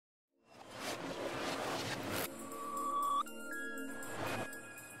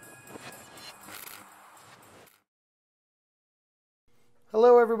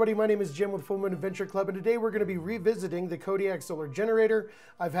everybody, my name is Jim with Full Moon Adventure Club, and today we're going to be revisiting the Kodiak Solar Generator.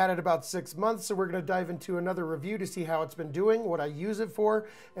 I've had it about 6 months, so we're going to dive into another review to see how it's been doing, what I use it for,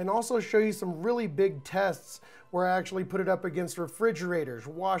 and also show you some really big tests where I actually put it up against refrigerators,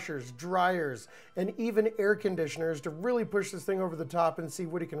 washers, dryers, and even air conditioners to really push this thing over the top and see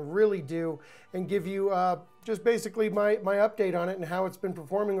what it can really do and give you just basically my update on it and how it's been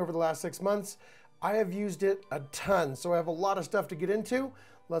performing over the last 6 months. I have used it a ton, so I have a lot of stuff to get into.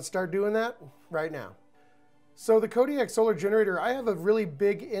 Let's start doing that right now. So the Kodiak Solar Generator, I have a really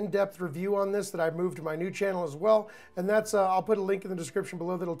big in-depth review on this that I moved to my new channel as well. And that's, I'll put a link in the description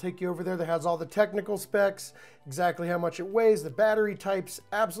below that'll take you over there that has all the technical specs, exactly how much it weighs, the battery types,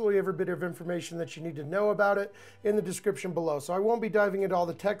 absolutely every bit of information that you need to know about it in the description below. So I won't be diving into all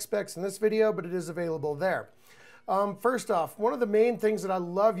the tech specs in this video, but it is available there. First off, one of the main things that I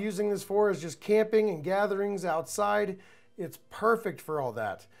love using this for is just camping and gatherings outside. It's perfect for all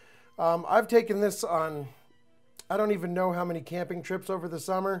that. I've taken this on, I don't even know how many camping trips over the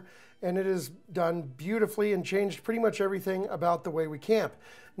summer, and it has done beautifully and changed pretty much everything about the way we camp.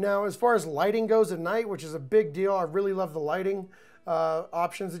 Now, as far as lighting goes at night, which is a big deal, I really love the lighting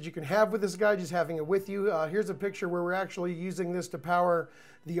options that you can have with this guy, just having it with you. Here's a picture where we're actually using this to power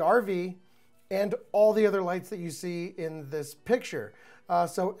the RV and all the other lights that you see in this picture.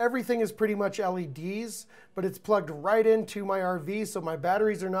 So everything is pretty much LEDs, but it's plugged right into my RV, so my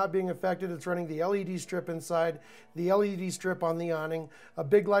batteries are not being affected. It's running the LED strip inside, the LED strip on the awning, a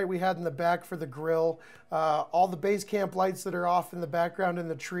big light we had in the back for the grill, all the base camp lights that are off in the background in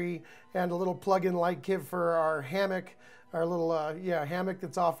the tree, and a little plug-in light kit for our hammock, our little hammock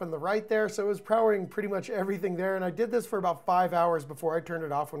that's off on the right there. So it was powering pretty much everything there, and I did this for about 5 hours before I turned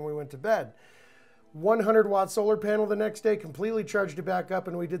it off when we went to bed. 100-watt solar panel the next day, completely charged it back up,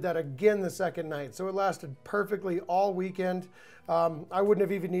 and we did that again the second night. So it lasted perfectly all weekend. I wouldn't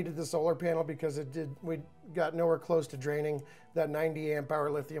have even needed the solar panel because we got nowhere close to draining that 90 amp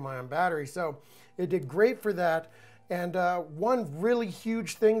hour lithium ion battery. So it did great for that. And one really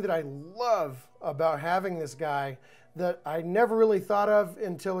huge thing that I love about having this guy that I never really thought of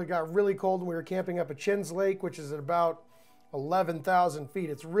until it got really cold and we were camping up at Chins Lake, which is at about 11,000 feet.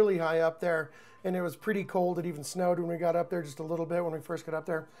 It's really high up there, and it was pretty cold. It even snowed when we got up there, just a little bit when we first got up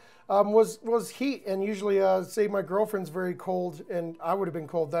there. Was heat, and usually say my girlfriend's very cold, and I would have been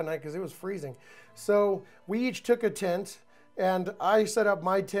cold that night because it was freezing. So we each took a tent, and I set up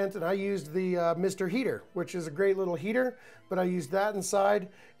my tent, and I used the Mr. Heater, which is a great little heater, but I used that inside.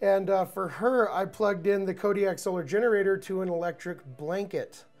 And for her, I plugged in the Kodiak Solar Generator to an electric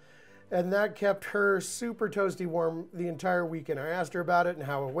blanket. And that kept her super toasty warm the entire weekend. I asked her about it and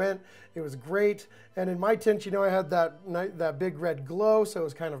how it went. It was great. And in my tent, you know, I had that big red glow, so it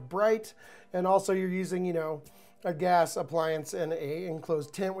was kind of bright. And also you're using, you know, a gas appliance and a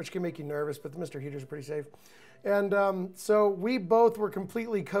enclosed tent, which can make you nervous, but the Mr. Heaters are pretty safe. And so we both were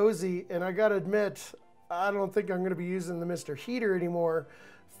completely cozy, and I gotta admit, I don't think I'm gonna be using the Mr. Heater anymore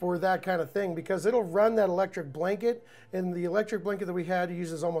for that kind of thing, because it'll run that electric blanket, and the electric blanket that we had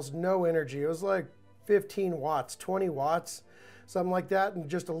uses almost no energy. It was like 15 watts, 20 watts, something like that, and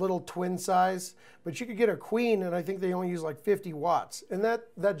just a little twin size. But you could get a queen, and I think they only use like 50 watts. And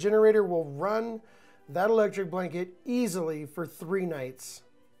that generator will run that electric blanket easily for 3 nights.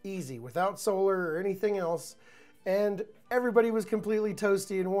 Easy, without solar or anything else. And everybody was completely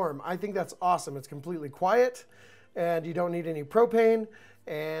toasty and warm. I think that's awesome. It's completely quiet, and you don't need any propane,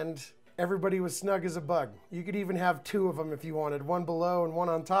 and everybody was snug as a bug. You could even have 2 of them if you wanted, one below and one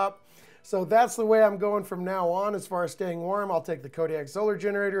on top. So that's the way I'm going from now on as far as staying warm. I'll take the Kodiak Solar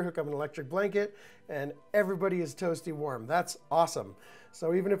Generator, hook up an electric blanket, and everybody is toasty warm. That's awesome.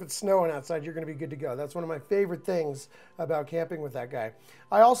 So even if it's snowing outside, you're gonna be good to go. That's one of my favorite things about camping with that guy.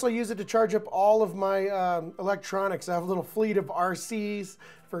 I also use it to charge up all of my electronics. I have a little fleet of RCs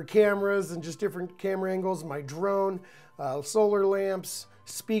for cameras and just different camera angles, my drone, solar lamps,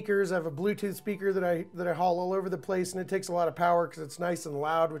 speakers. I have a Bluetooth speaker that I haul all over the place, and it takes a lot of power because it's nice and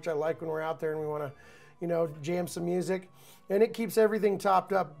loud, which I like when we're out there and we want to, you know, jam some music. And it keeps everything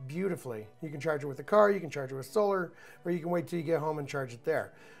topped up beautifully. You can charge it with a car, you can charge it with solar, or you can wait till you get home and charge it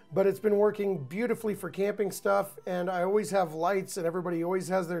there. But it's been working beautifully for camping stuff, and I always have lights, and everybody always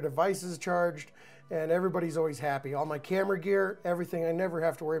has their devices charged, and everybody's always happy. All my camera gear, everything, I never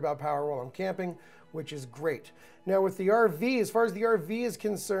have to worry about power while I'm camping, which is great. Now with the RV, as far as the RV is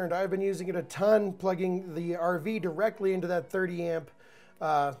concerned, I've been using it a ton, plugging the RV directly into that 30 amp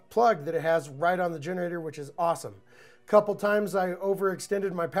plug that it has right on the generator, which is awesome. A couple times I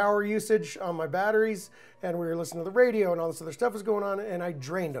overextended my power usage on my batteries, and we were listening to the radio and all this other stuff was going on, and I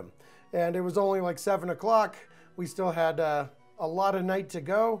drained them. And it was only like 7 o'clock. We still had a lot of night to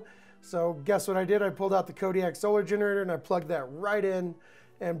go. So guess what I did? I pulled out the Kodiak Solar Generator and I plugged that right in,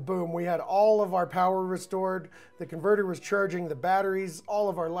 and boom, we had all of our power restored. The converter was charging the batteries, all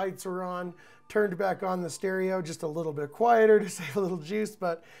of our lights were on, turned back on the stereo, just a little bit quieter to save a little juice,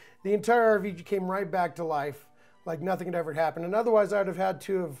 but the entire RV came right back to life like nothing had ever happened. And otherwise I'd have had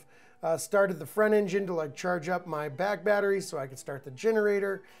to have started the front engine to like charge up my back battery so I could start the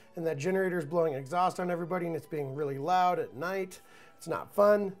generator, and that generator is blowing exhaust on everybody and it's being really loud at night. It's not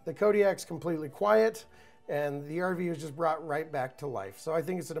fun. The Kodiak's completely quiet, and the RV was just brought right back to life. So I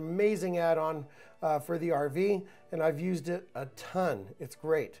think it's an amazing add-on for the RV, and I've used it a ton. It's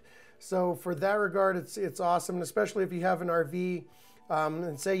great. So for that regard, it's awesome, and especially if you have an RV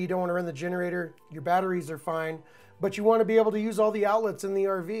and say you don't want to run the generator, your batteries are fine, but you want to be able to use all the outlets in the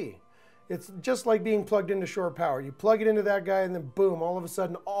RV. It's just like being plugged into shore power. You plug it into that guy and then boom, all of a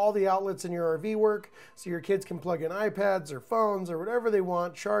sudden all the outlets in your RV work, so your kids can plug in iPads or phones or whatever they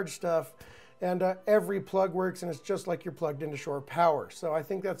want, charge stuff, and every plug works, and it's just like you're plugged into shore power. So I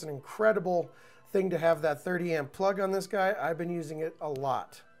think that's an incredible thing to have, that 30 amp plug on this guy. I've been using it a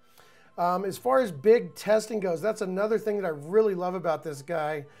lot. As far as big testing goes, that's another thing that I really love about this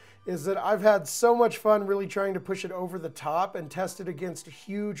guy, is that I've had so much fun really trying to push it over the top and test it against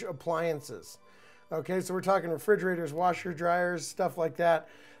huge appliances. Okay, so we're talking refrigerators, washer, dryers, stuff like that.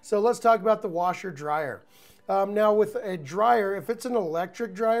 So let's talk about the washer dryer. Now with a dryer, if it's an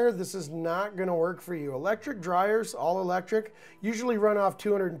electric dryer, this is not going to work for you. Electric dryers, all electric, usually run off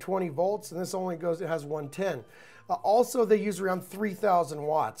 220 volts, and this only it has 110. Also, they use around 3,000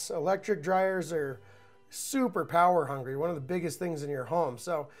 watts. Electric dryers are super power hungry, one of the biggest things in your home.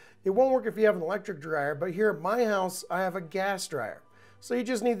 So it won't work if you have an electric dryer, but here at my house, I have a gas dryer. So you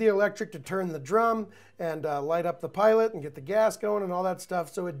just need the electric to turn the drum and light up the pilot and get the gas going and all that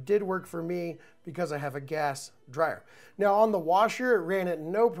stuff. So it did work for me because I have a gas dryer. Now on the washer, it ran it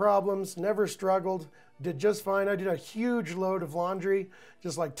no problems, never struggled, did just fine. I did a huge load of laundry,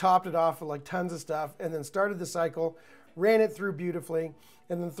 just like topped it off with like tons of stuff, and then started the cycle, ran it through beautifully,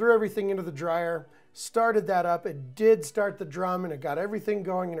 and then threw everything into the dryer, started that up. It did start the drum and it got everything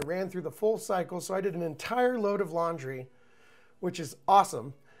going and it ran through the full cycle. So I did an entire load of laundry, which is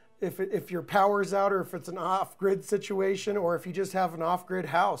awesome. If your power's out, or if it's an off-grid situation, or if you just have an off-grid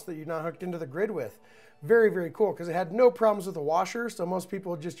house that you're not hooked into the grid with. Very, very cool, because it had no problems with the washer. So most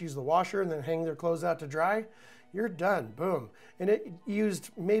people would just use the washer and then hang their clothes out to dry. You're done, boom. And it used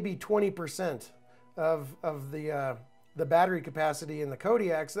maybe 20% of the battery capacity in the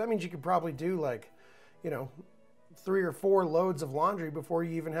Kodiak. So that means you could probably do like, 3 or 4 loads of laundry before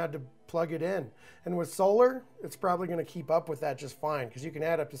you even had to plug it in. And with solar, it's probably going to keep up with that just fine, because you can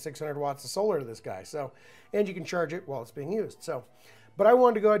add up to 600 watts of solar to this guy. So, and you can charge it while it's being used. So, but I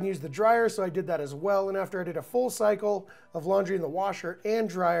wanted to go ahead and use the dryer, so I did that as well. And after I did a full cycle of laundry in the washer and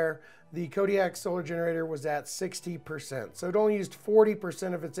dryer, the Kodiak Solar Generator was at 60%. So it only used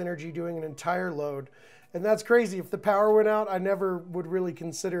 40% of its energy doing an entire load. And that's crazy. If the power went out, I never would really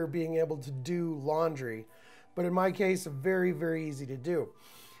consider being able to do laundry. But in my case, very, very easy to do.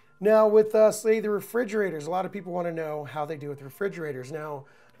 Now with, say, the refrigerators, a lot of people want to know how they do with refrigerators. Now,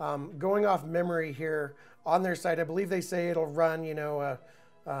 going off memory here, on their site, I believe they say it'll run,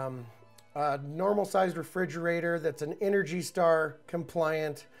 a normal-sized refrigerator that's an Energy Star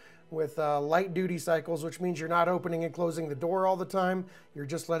compliant with light duty cycles, which means you're not opening and closing the door all the time. You're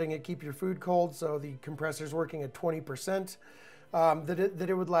just letting it keep your food cold, so the compressor's working at 20%. That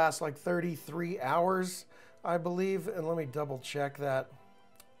it would last like 33 hours, I believe. And let me double check that.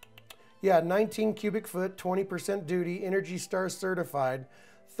 Yeah, 19 cubic foot, 20% duty, Energy Star certified,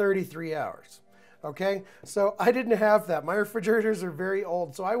 33 hours. Okay, so I didn't have that. My refrigerators are very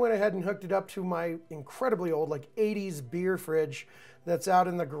old, so I went ahead and hooked it up to my incredibly old, like 80s beer fridge that's out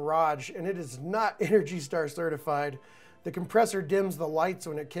in the garage, and it is not Energy Star certified. The compressor dims the lights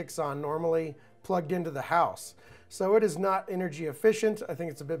when it kicks on, normally plugged into the house. So it is not energy efficient. I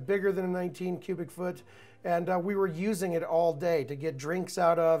think it's a bit bigger than a 19 cubic foot. And we were using it all day to get drinks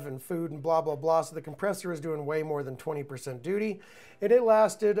out of and food and blah, blah, blah. So the compressor was doing way more than 20% duty. And it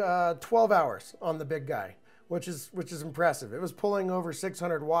lasted 12 hours on the big guy, which is impressive. It was pulling over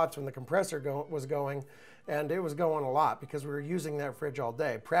 600 watts when the compressor was going, and it was going a lot because we were using that fridge all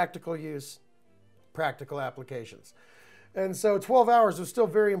day. Practical use, practical applications. And so 12 hours was still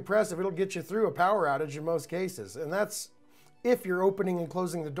very impressive. It'll get you through a power outage in most cases. And that's if you're opening and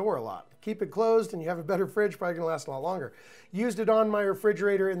closing the door a lot. Keep it closed and you have a better fridge, probably gonna last a lot longer. Used it on my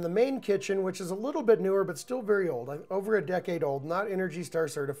refrigerator in the main kitchen, which is a little bit newer, but still very old, over a decade old, not Energy Star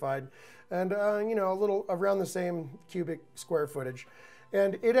certified, and a little around the same cubic square footage.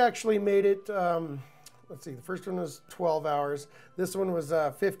 And it actually made it, let's see, the first one was 12 hours. This one was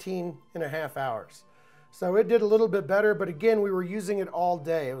 15.5 hours. So it did a little bit better, but again, we were using it all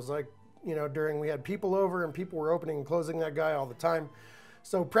day. It was like, you know, we had people over and people were opening and closing that guy all the time.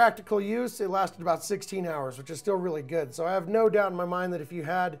 So practical use, it lasted about 16 hours, which is still really good. So I have no doubt in my mind that if you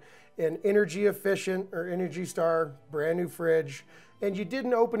had an energy efficient or Energy Star brand new fridge and you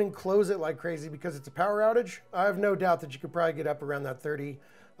didn't open and close it like crazy because it's a power outage, I have no doubt that you could probably get up around that 30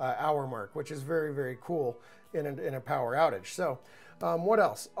 hour mark, which is very, very cool in a power outage. So what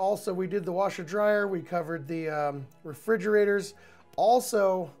else? Also, we did the washer dryer. We covered the refrigerators.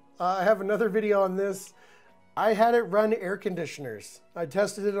 Also, I have another video on this. I had it run air conditioners. I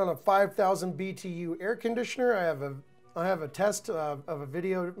tested it on a 5,000 BTU air conditioner. I have a test of a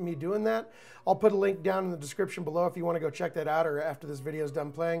video of me doing that. I'll put a link down in the description below if you want to go check that out or after this video is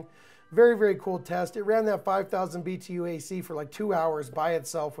done playing. Very, very cool test. It ran that 5,000 BTU AC for like 2 hours by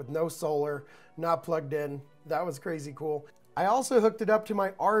itself with no solar, not plugged in. That was crazy cool. I also hooked it up to my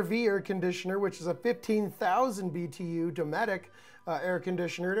RV air conditioner, which is a 15,000 BTU Dometic air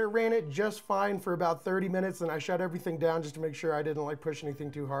conditioner. And it ran it just fine for about 30 minutes, and I shut everything down just to make sure I didn't like push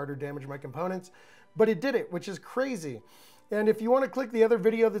anything too hard or damage my components. But it did it, which is crazy. And if you want to click the other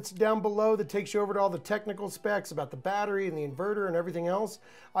video that's down below that takes you over to all the technical specs about the battery and the inverter and everything else,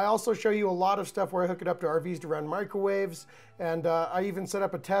 I also show you a lot of stuff where I hook it up to RVs to run microwaves. And I even set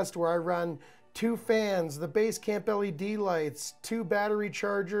up a test where I run 2 fans, the base camp LED lights, 2 battery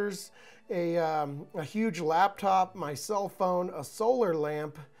chargers, a huge laptop, my cell phone, a solar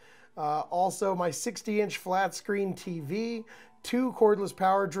lamp, also my 60-inch flat screen TV, 2 cordless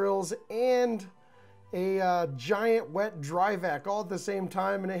power drills, and a giant wet dry vac all at the same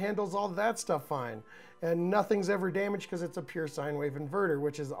time, and it handles all that stuff fine. And nothing's ever damaged because it's a pure sine wave inverter,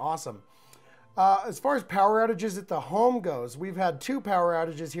 which is awesome. As far as power outages at the home goes, we've had 2 power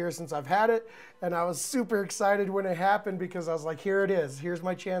outages here since I've had it, and I was super excited when it happened because I was like, here it is. Here's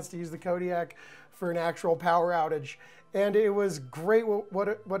my chance to use the Kodiak for an actual power outage. And it was great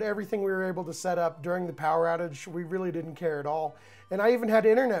what everything we were able to set up during the power outage. We really didn't care at all. And I even had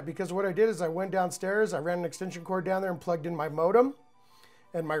internet because what I did is I went downstairs, I ran an extension cord down there and plugged in my modem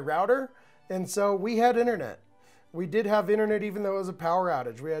and my router. And so we had internet. We did have internet even though it was a power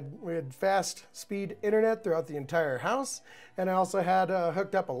outage. We had fast speed internet throughout the entire house. And I also had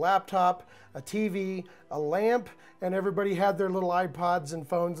hooked up a laptop, a TV, a lamp, and everybody had their little iPods and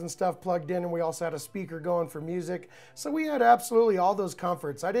phones and stuff plugged in. And we also had a speaker going for music. So we had absolutely all those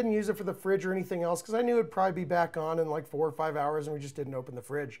comforts. I didn't use it for the fridge or anything else because I knew it'd probably be back on in like 4 or 5 hours and we just didn't open the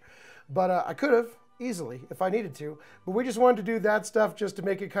fridge. But I could have easily if I needed to, but we just wanted to do that stuff just to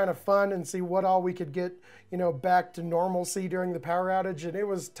make it kind of fun and see what all we could get, you know, back to normalcy during the power outage. And it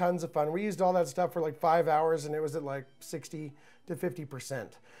was tons of fun. We used all that stuff for like 5 hours and it was at like 60 to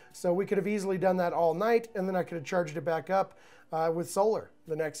 50%. So we could have easily done that all night, and then I could have charged it back up with solar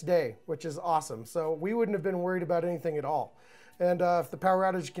the next day, which is awesome. So we wouldn't have been worried about anything at all. And if the power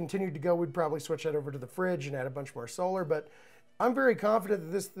outage continued to go, we'd probably switch that over to the fridge and add a bunch more solar. But I'm very confident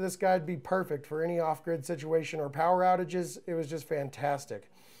that this guy'd be perfect for any off-grid situation or power outages. It was just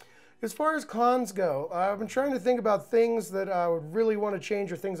fantastic. As far as cons go, I've been trying to think about things that I would really want to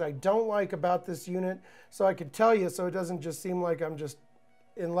change or things I don't like about this unit so I could tell you so it doesn't just seem like I'm just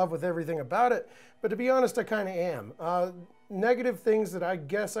in love with everything about it. But to be honest, I kind of am. Negative things that I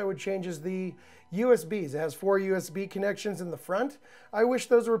guess I would change is the USBs. It has 4 USB connections in the front. I wish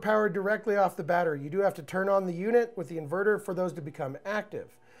those were powered directly off the battery. You do have to turn on the unit with the inverter for those to become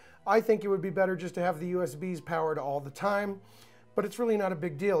active. I think it would be better just to have the USBs powered all the time, but it's really not a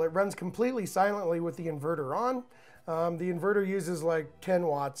big deal. It runs completely silently with the inverter on. The inverter uses like 10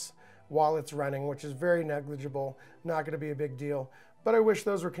 watts while it's running, which is very negligible, not going to be a big deal. But I wish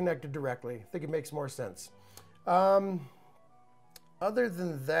those were connected directly. I think it makes more sense. Other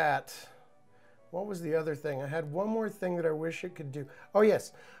than that, what was the other thing? I had one more thing that I wish it could do. Oh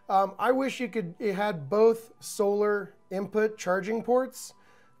yes, I wish it had both solar input charging ports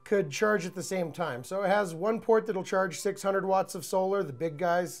could charge at the same time. So it has one port that'll charge 600 watts of solar, the big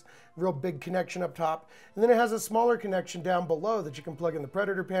guys, real big connection up top. And then it has a smaller connection down below that you can plug in the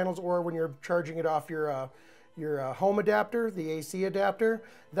Predator panels, or when you're charging it off your home adapter, the AC adapter,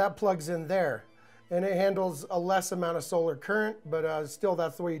 that plugs in there. And it handles a less amount of solar current, but still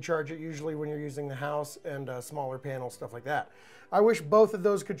that's the way you charge it usually when you're using the house and smaller panels, stuff like that. I wish both of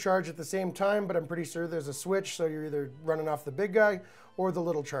those could charge at the same time, but I'm pretty sure there's a switch, so you're either running off the big guy or the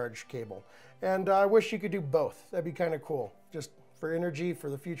little charge cable. And I wish you could do both. That'd be kind of cool. Just for energy, for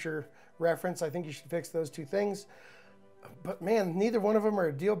the future reference, I think you should fix those 2 things. But man, neither one of them are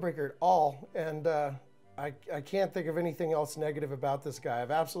a deal breaker at all. And I can't think of anything else negative about this guy.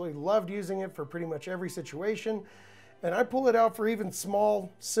 I've absolutely loved using it for pretty much every situation. And I pull it out for even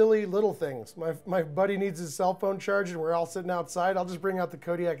small, silly, little things. My buddy needs his cell phone charged and we're all sitting outside. I'll just bring out the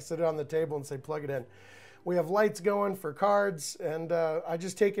Kodiak, sit it on the table and say, plug it in. We have lights going for cards, and I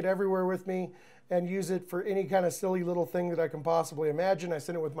just take it everywhere with me and use it for any kind of silly little thing that I can possibly imagine. I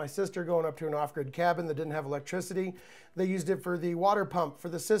sent it with my sister going up to an off-grid cabin that didn't have electricity. They used it for the water pump for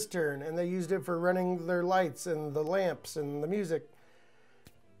the cistern, and they used it for running their lights and the lamps and the music.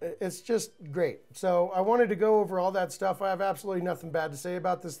 It's just great. So I wanted to go over all that stuff. I have absolutely nothing bad to say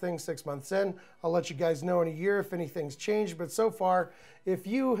about this thing 6 months in. I'll let you guys know in a year if anything's changed. But so far, if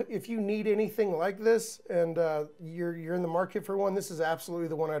you need anything like this and you're in the market for one, this is absolutely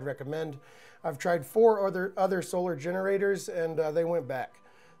the one I'd recommend. I've tried 4 other solar generators and they went back.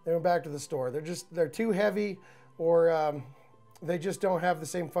 They went back to the store. They're too heavy, or they just don't have the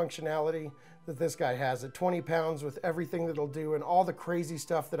same functionality that this guy has at 20 pounds with everything that it'll do and all the crazy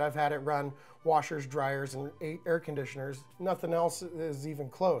stuff that I've had it run, washers, dryers, and air conditioners. Nothing else is even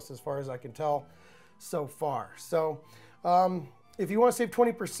close as far as I can tell so far. So if you want to save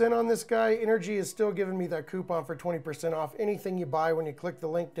 20% on this guy, Energy is still giving me that coupon for 20% off anything you buy when you click the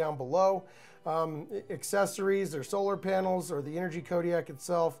link down below. Accessories or solar panels or the Energy Kodiak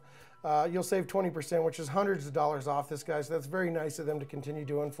itself, you'll save 20%, which is hundreds of dollars off this guy. So that's very nice of them to continue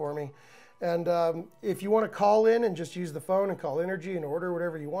doing for me. And if you want to call in and just use the phone and call Energy and order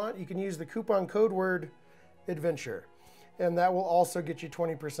whatever you want, you can use the coupon code word adventure. And that will also get you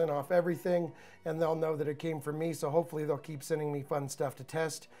 20% off everything. And they'll know that it came from me. So hopefully they'll keep sending me fun stuff to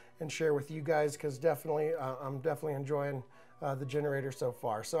test and share with you guys, because definitely, I'm definitely enjoying the generator so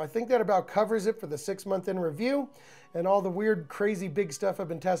far. So I think that about covers it for the 6 month in review and all the weird, crazy, big stuff I've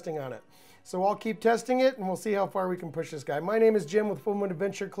been testing on it. So I'll keep testing it and we'll see how far we can push this guy. My name is Jim with Full Moon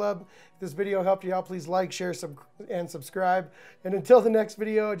Adventure Club. If this video helped you out, please like, share, and subscribe. And until the next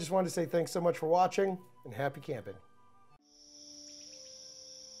video, I just wanted to say thanks so much for watching and happy camping.